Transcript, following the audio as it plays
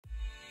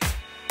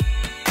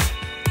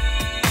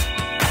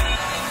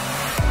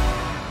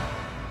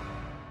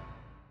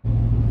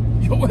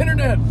Go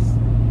Internet!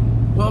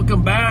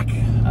 Welcome back.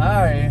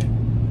 I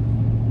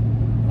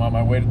am on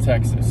my way to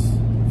Texas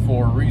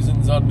for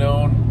reasons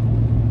unknown.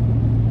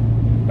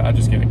 Nah,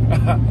 just kidding.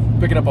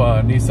 Picking up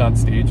a Nissan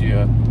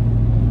Stagea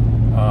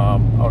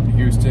out in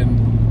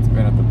Houston. It's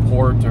been at the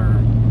port or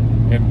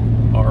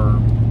in our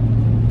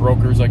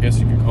brokers, I guess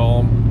you could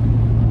call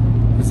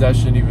them,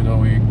 possession, even though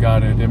we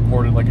got it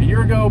imported like a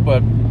year ago,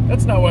 but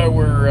that's not why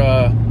we're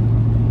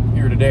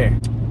here today.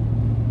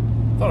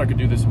 Thought I could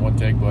do this in one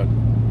take, but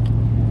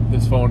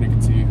this phone, you can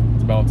see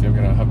it's bouncy. I'm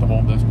gonna have to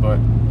hold this, but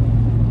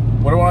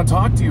what I want to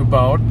talk to you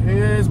about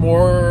is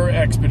more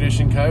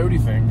Expedition Coyote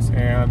things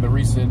and the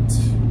recent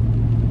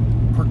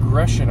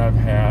progression I've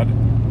had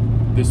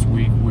this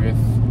week with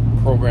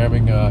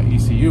programming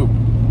ECU.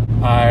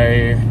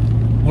 I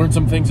learned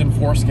some things in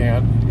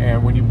Forescan,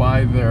 and when you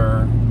buy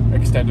their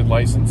extended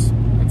license,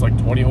 it's like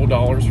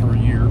 $20 for a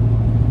year.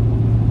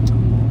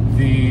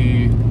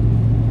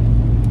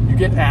 You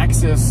get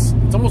access,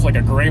 it's almost like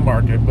a gray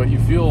market, but you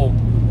feel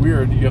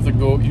weird. You have to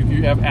go,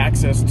 you have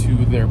access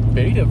to their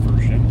beta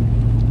version,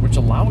 which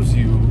allows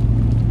you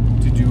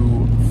to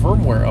do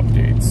firmware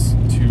updates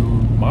to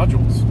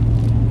modules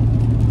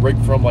right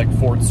from like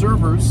Ford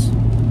servers,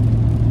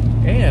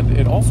 and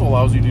it also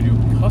allows you to do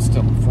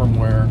custom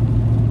firmware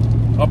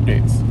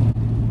updates.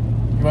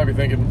 You might be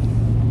thinking,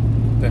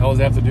 the hell does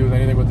that have to do with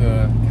anything with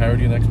the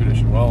Coyote and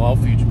Expedition? Well, I'll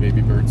feed you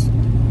baby birds.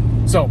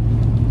 So,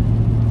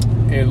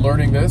 in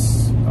learning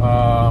this,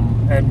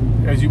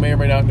 and as you may or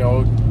may not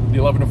know, the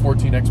 11 to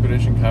 14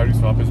 Expedition Coyote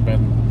swap has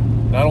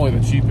been not only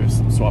the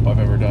cheapest swap I've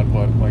ever done,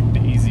 but like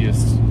the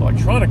easiest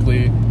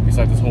electronically,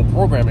 besides this whole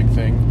programming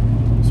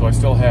thing. So I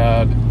still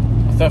had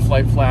a theft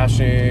light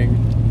flashing,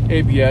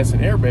 ABS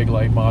and airbag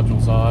light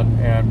modules on,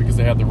 and because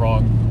they had the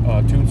wrong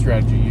tune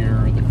strategy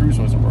here, the cruise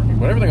wasn't working.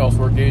 But everything else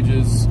worked,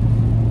 gauges,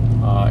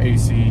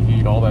 AC,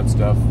 heat, all that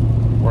stuff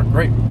worked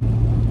great.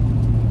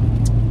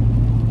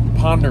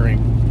 Pondering,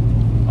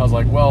 I was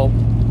like, well,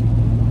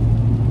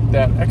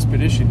 that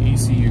Expedition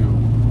ECU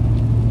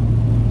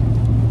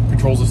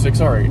controls the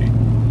 6R80,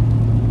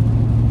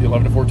 the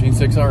 11 to 14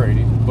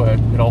 6R80, but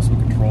it also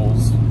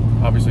controls,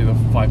 obviously, the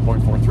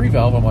 5.43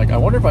 valve. I'm like, I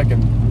wonder if I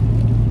can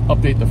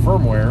update the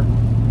firmware.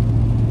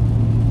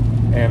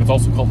 And it's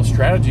also called the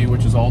strategy,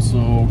 which is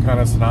also kind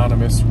of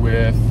synonymous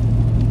with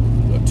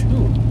the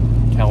tune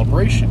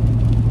calibration.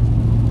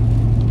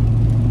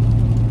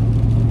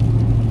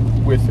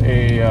 With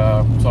a,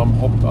 so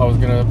I was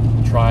gonna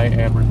try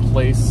and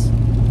replace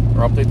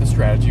or update the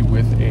strategy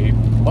with a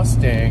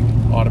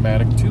Mustang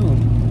automatic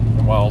tune.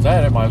 And while I was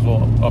at it, might as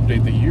well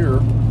update the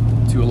year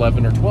to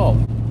 11 or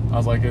 12. I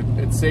was like,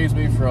 it saves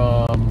me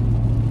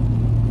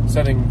from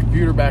sending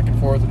computer back and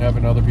forth and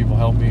having other people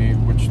help me,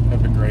 which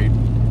have been great.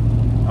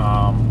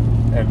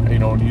 And you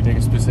know, needing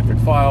a specific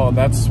file, and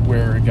that's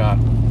where it got,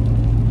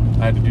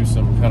 I had to do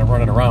some kind of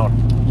running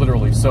around,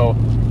 literally. So I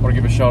want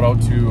to give a shout out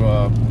to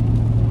a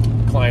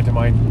client of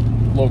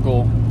mine,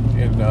 local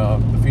in the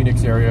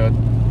Phoenix area,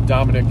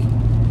 Dominic.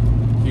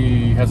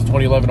 He has a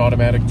 2011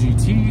 automatic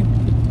GT,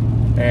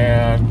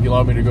 and he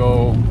allowed me to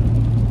go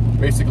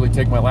basically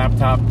take my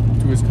laptop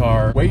to his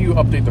car. The way you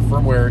update the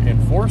firmware in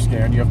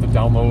Forescan, you have to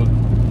download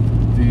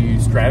the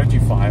strategy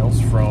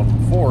files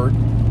from Ford,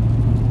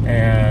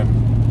 and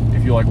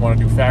if you like want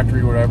to do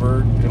factory or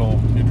whatever,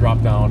 you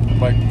drop down. I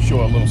might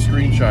show a little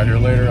screenshot here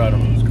later. I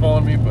don't know who's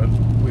calling me, but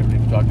we don't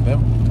need to talk to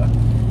them.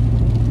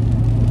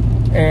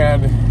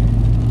 And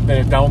then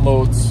it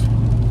downloads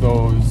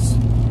those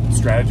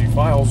strategy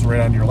files right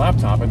onto your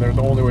laptop, and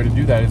the only way to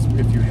do that is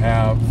if you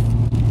have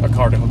a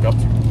car to hook up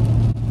to.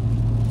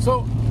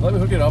 So let me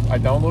hook it up. I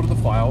downloaded the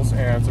files,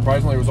 and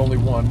surprisingly, it was only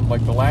one.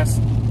 Like the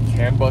last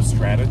CAN bus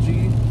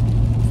strategy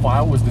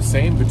file was the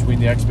same between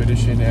the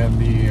Expedition and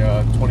the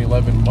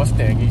 2011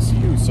 Mustang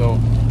ECU. So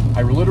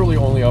I literally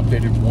only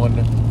updated one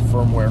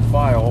firmware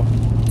file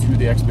to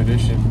the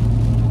Expedition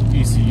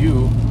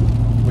ECU,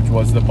 which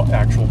was the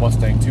actual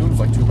Mustang tune. It's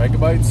like 2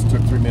 megabytes. It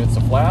took 3 minutes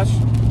to flash,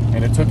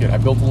 and it took it. I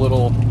built a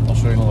little, I'll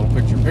show you in a little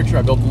picture.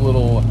 I built a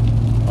little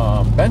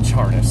bench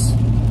harness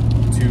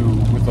to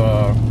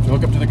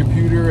hook up to the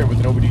computer, and with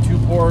an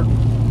OBD2 port,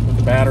 with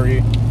the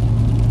battery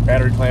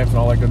clamps and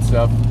all that good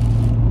stuff,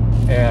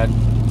 and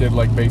did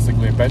like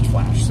basically a bench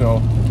flash.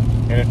 So,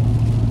 and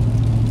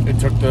it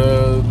took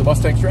the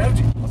Mustang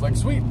strategy. I was like,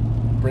 sweet,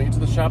 bring it to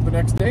the shop the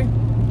next day.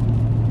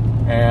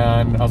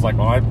 And I was like,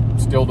 well, I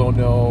still don't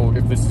know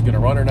if this is going to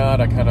run or not.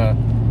 I kind of,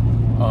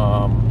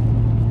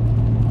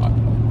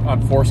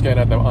 on Forescan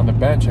on the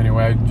bench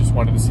anyway, I just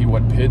wanted to see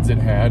what PIDs it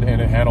had,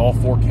 and it had all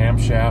 4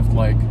 camshaft,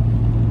 like,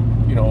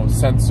 you know,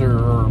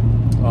 sensor,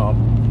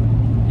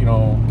 you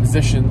know,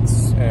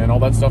 positions and all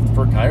that stuff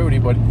for Coyote,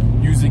 but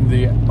using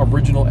the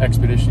original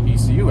Expedition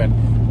ECU, and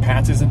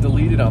PATS isn't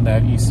deleted on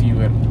that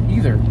ECU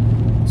either.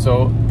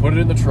 So put it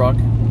in the truck,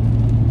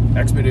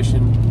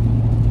 Expedition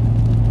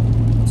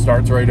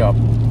starts right up,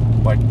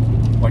 like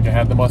I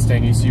had the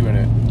Mustang ECU in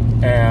it.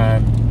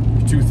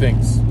 And 2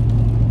 things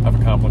I've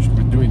accomplished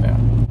with doing that.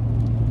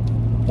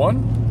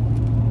 One,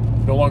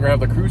 no longer have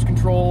the cruise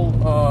control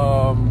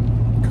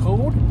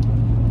code,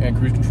 and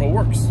cruise control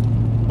works.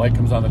 light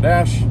comes on the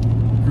dash,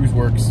 cruise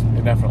works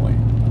indefinitely.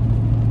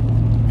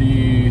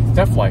 The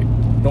theft light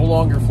no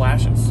longer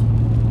flashes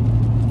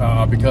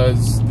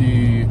because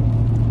the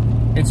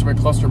instrument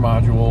cluster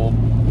module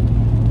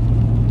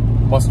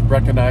must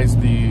recognize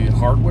the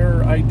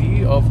hardware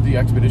ID of the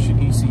Expedition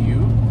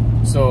ECU.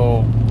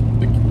 So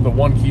the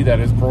one key that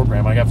is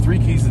programmed, I have 3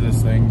 keys to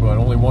this thing, but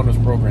only one was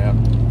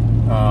programmed,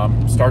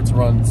 starts and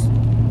runs.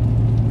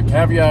 The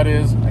caveat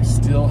is I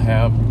still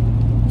have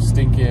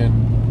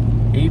stinking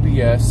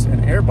ABS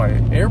and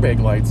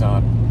airbag lights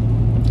on.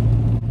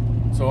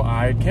 So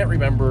I can't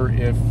remember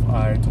if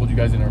I told you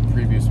guys in a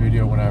previous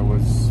video when I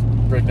was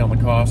breaking down the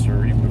cost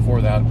or even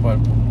before that, but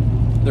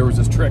there was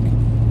this trick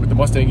with the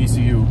Mustang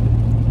ECU.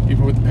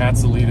 Even with the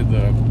paths deleted,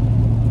 the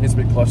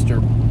instrument cluster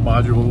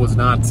module was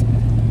not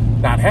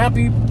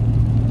happy.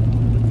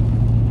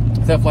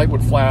 Theft light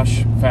would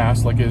flash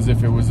fast, like as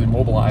if it was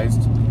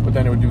immobilized, but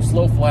then it would do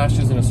slow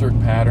flashes in a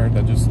certain pattern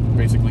that just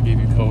basically gave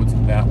you codes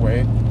in that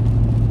way.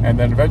 And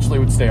then eventually it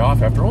would stay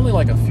off after only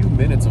like a few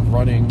minutes of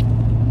running.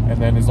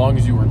 And then as long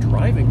as you were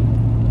driving,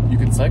 you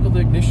could cycle the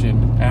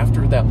ignition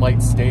after that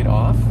light stayed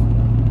off.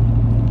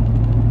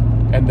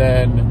 And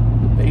then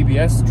the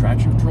ABS,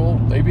 traction control,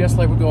 the ABS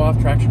light would go off,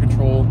 traction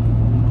control,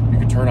 you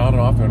could turn on and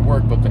off and it would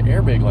work, but the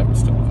airbag light was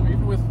still on.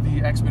 Even with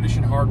the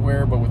Expedition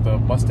hardware, but with the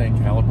Mustang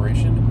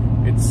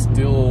calibration, it's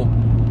still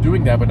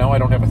doing that, but now I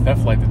don't have a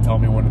theft light to tell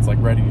me when it's like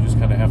ready. You just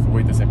kind of have to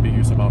wait this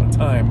ambiguous amount of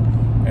time,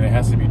 and it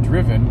has to be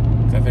driven.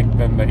 I think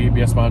then the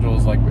ABS module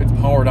is like, it's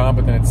powered on,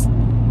 but then it's,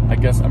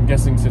 I'm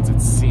guessing since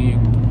it's seeing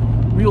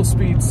wheel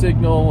speed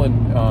signal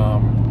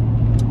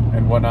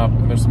and whatnot,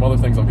 and there's some other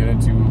things I'll get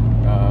into,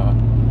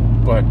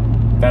 but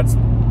that's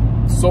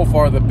so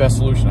far the best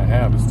solution I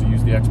have is to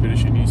use the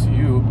Expedition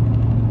ECU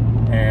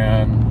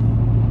and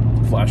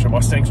flash a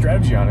Mustang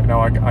strategy on it.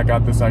 Now I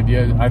got this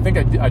idea. I think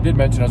I did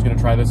mention I was going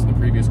to try this in the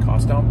previous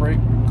cost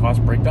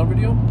breakdown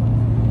video,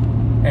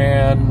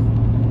 and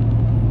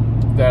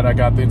that I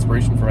got the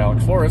inspiration from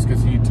Alex Flores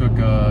because he took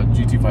a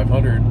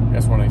GT500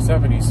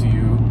 S187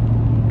 ECU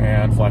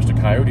and flashed a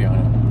Coyote on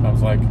it. I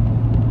was like,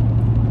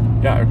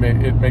 yeah,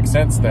 it makes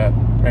sense that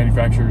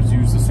manufacturers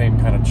use the same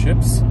kind of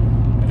chips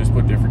and just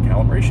put different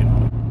calibration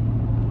on it.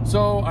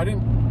 So I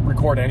didn't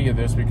record any of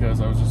this because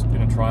I was just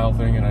in a trial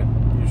thing and I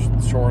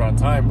was short on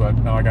time, but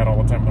now I got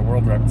all the time in the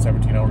world driving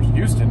 17 hours in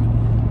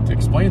Houston to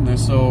explain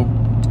this. So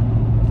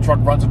the truck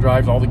runs and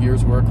drives, all the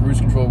gears work, cruise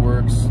control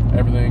works,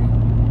 everything.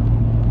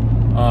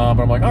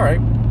 But I'm like, all right,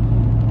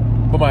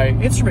 but my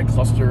instrument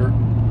cluster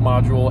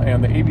module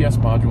and the ABS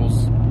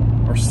modules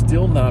are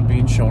still not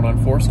being shown on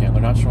Forescan.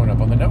 They're not showing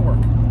up on the network.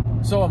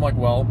 So I'm like,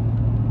 well,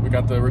 we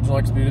got the original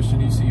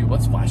Expedition ECU.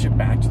 Let's flash it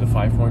back to the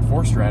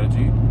 5.4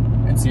 strategy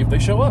and see if they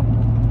show up.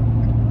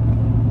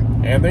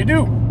 And they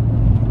do.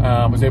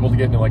 I was able to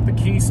get into like the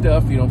key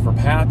stuff, you know, for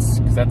PATs,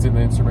 because that's in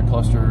the instrument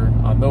cluster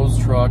on those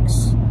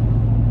trucks.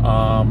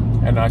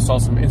 And I saw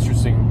some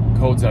interesting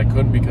codes that I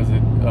couldn't because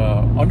it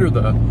under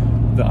the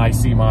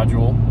IC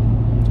module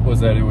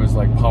was that it was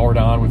like powered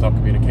on without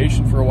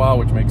communication for a while,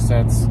 which makes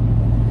sense.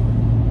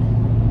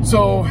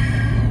 So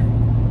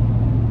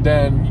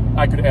then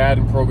I could add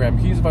and program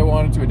keys if I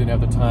wanted to. I didn't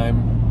have the time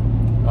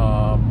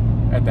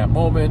at that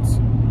moment.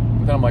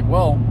 But then I'm like,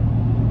 well,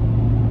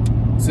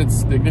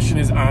 since the ignition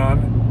is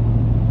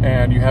on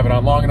and you have it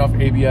on long enough,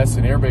 ABS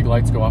and airbag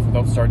lights go off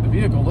without starting the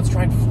vehicle, let's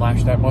try and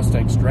flash that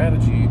Mustang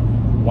strategy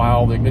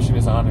while the ignition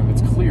is on and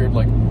it's cleared.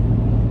 Like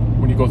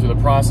when you go through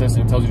the process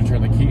and it tells you to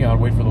turn the key on,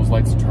 wait for those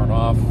lights to turn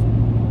off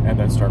and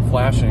then start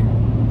flashing.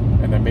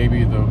 And then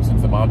maybe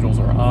since the modules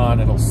are on,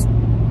 it'll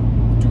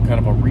do kind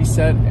of a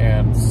reset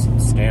and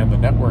scan the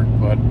network.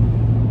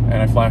 And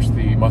I flashed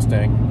the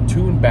Mustang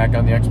tune back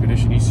on the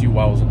Expedition ECU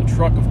while I was in the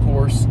truck, of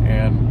course,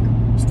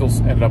 and still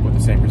ended up with the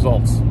same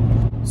results.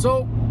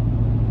 So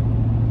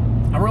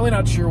I'm really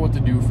not sure what to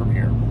do from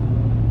here.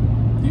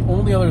 The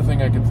only other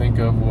thing I could think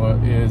of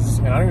is,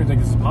 and I don't even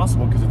think this is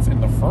possible because it's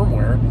in the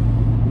firmware,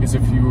 is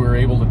if you were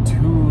able to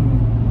tune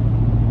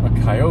a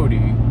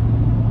Coyote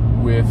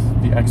with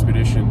the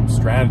Expedition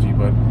strategy.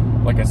 But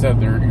like I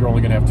said, you're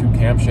only going to have 2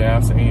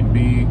 camshafts, A and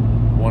B,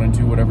 1 and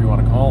 2, whatever you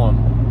want to call them.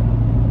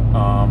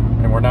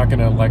 And we're not going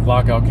to like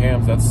lock out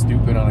cams. That's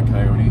stupid on a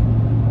Coyote.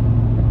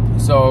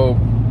 So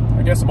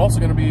I guess I'm also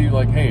going to be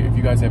like, hey, if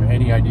you guys have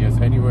any ideas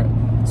anywhere,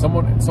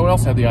 someone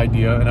else had the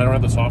idea, and I don't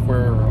have the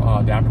software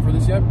adapter for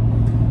this yet,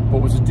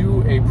 but was to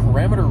do a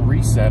parameter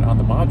reset on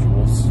the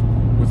modules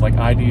with like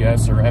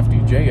IDS or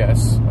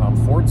FDJS,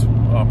 Ford's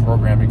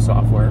programming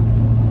software.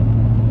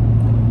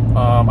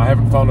 I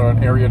haven't found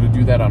an area to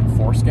do that on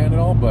Forescan at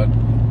all, but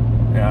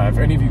if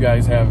any of you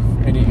guys have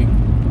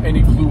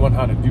any clue on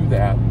how to do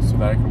that so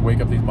that I can wake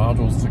up these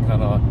modules to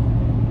kind of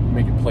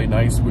make it play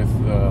nice with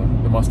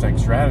the Mustang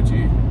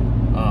strategy.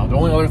 The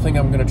only other thing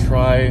I'm going to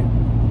try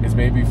is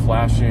maybe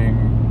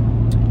flashing,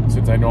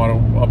 since I know how to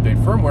update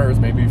firmware, is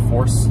maybe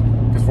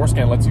because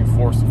Forescan lets you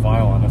force the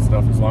file on that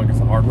stuff as long as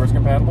the hardware is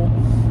compatible,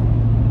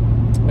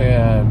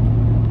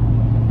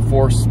 and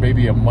force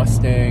maybe a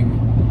Mustang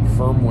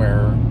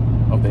firmware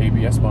of the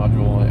ABS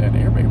module and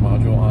airbag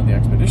module on the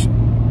Expedition.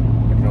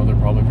 Even though they're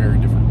probably very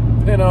different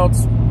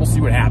pinouts. We'll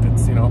see what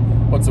happens, you know.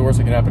 What's the worst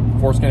that can happen?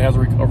 Foreskin has a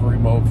recovery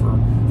mode for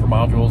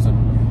modules,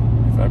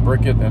 and if I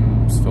brick it, then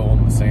I'm still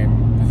in the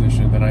same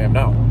position that I am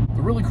now.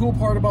 The really cool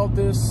part about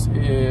this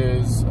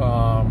is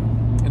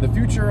in the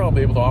future, I'll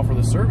be able to offer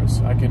this service.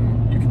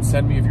 You can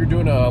send me, if you're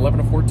doing a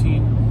 11 to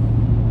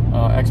 14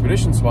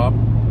 Expedition swap,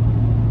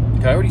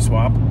 Coyote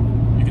swap,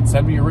 you can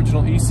send me your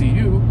original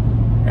ECU,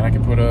 and I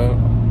can put a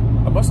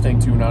Mustang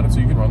tune on it so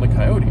you can run the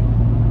Coyote.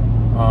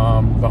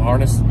 The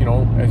harness, you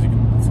know, as you can,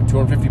 it's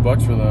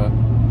 $250 for the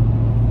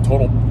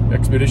total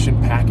Expedition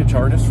package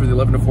harness for the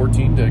 11 to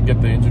 14 to get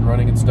the engine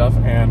running and stuff,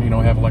 and, you know,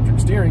 have electric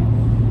steering.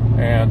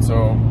 And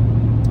so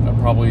I'll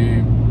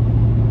probably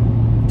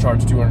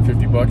charge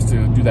 $250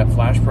 to do that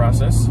flash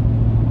process,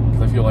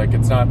 because I feel like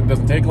it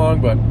doesn't take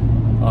long, but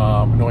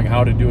knowing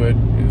how to do it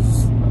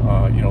is,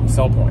 you know, the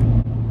sell point.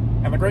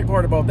 And the great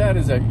part about that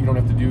is that you don't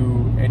have to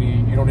do any,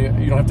 you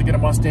don't have to get a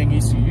Mustang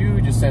ECU,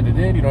 you just send it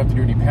in, you don't have to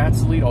do any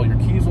pads delete, all your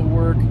keys will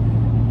work.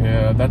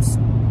 That's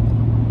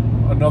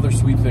another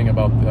sweet thing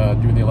about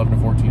doing the 11 to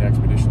 14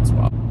 Expedition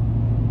swap.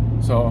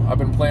 So I've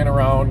been playing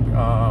around,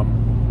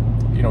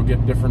 you know,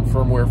 getting different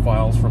firmware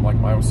files from like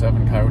my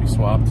 07 Coyote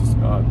swap,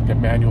 to get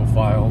manual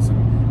files,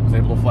 and was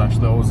able to flash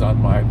those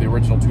on the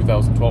original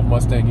 2012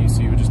 Mustang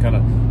ECU, just kind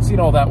of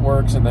seeing all that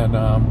works. And then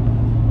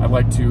I'd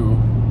like to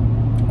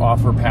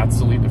offer pads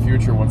delete in the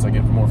future once I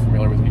get more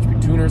familiar with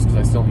HP tuners, because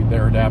I still need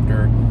their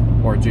adapter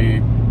or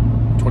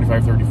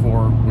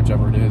J2534,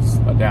 whichever it is,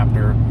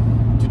 adapter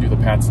to do the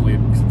pads delete,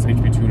 since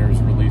HP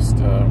tuners released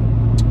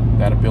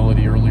that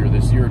ability earlier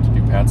this year to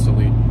do pads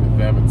delete with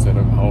them instead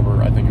of,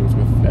 however, I think it was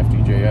with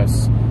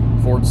FTJS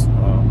Ford's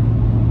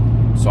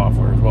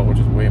software as well, which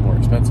is way more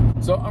expensive.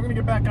 So I'm gonna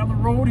get back on the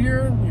road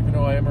here, even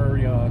though I am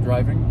already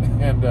driving.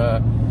 And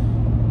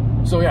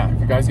so yeah,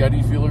 if you guys got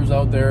any feelers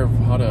out there of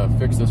how to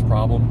fix this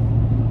problem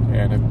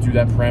and do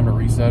that parameter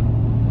reset,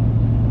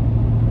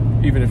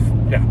 even if,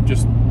 yeah,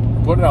 just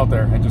put it out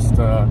there, and just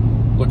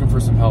looking for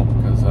some help,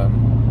 because I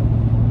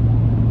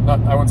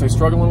wouldn't say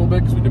struggling a little bit,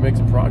 because we did make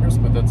some progress,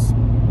 but is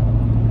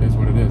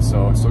what it is.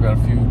 So I still got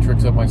a few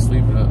tricks up my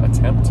sleeve in an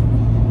attempt.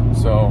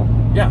 So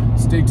yeah,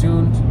 stay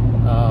tuned.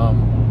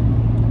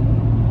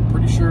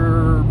 Pretty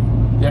sure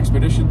the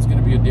Expedition's going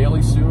to be a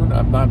daily soon.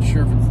 I'm not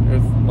sure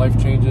if life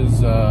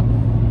changes,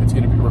 it's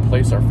going to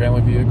replace our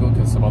family vehicle,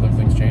 because some other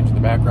things change in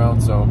the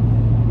background. So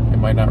it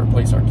might not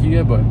replace our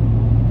Kia, but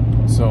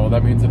so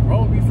that means it'll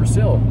probably be for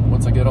sale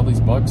once I get all these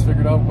bugs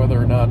figured out,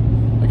 whether or not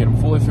I get them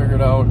fully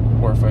figured out,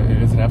 or if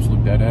it is an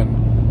absolute dead end.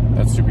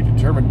 That's to be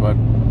determined, but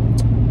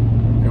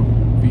it will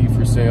be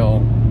for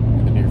sale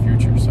in the near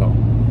future. So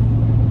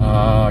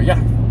yeah,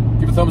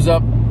 give a thumbs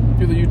up,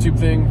 do the YouTube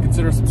thing,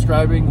 consider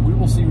subscribing. We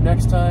will see you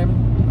next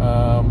time.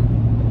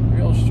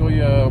 Maybe I'll show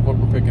you what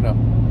we're picking up.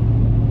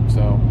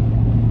 So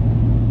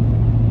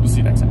we'll see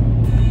you next time.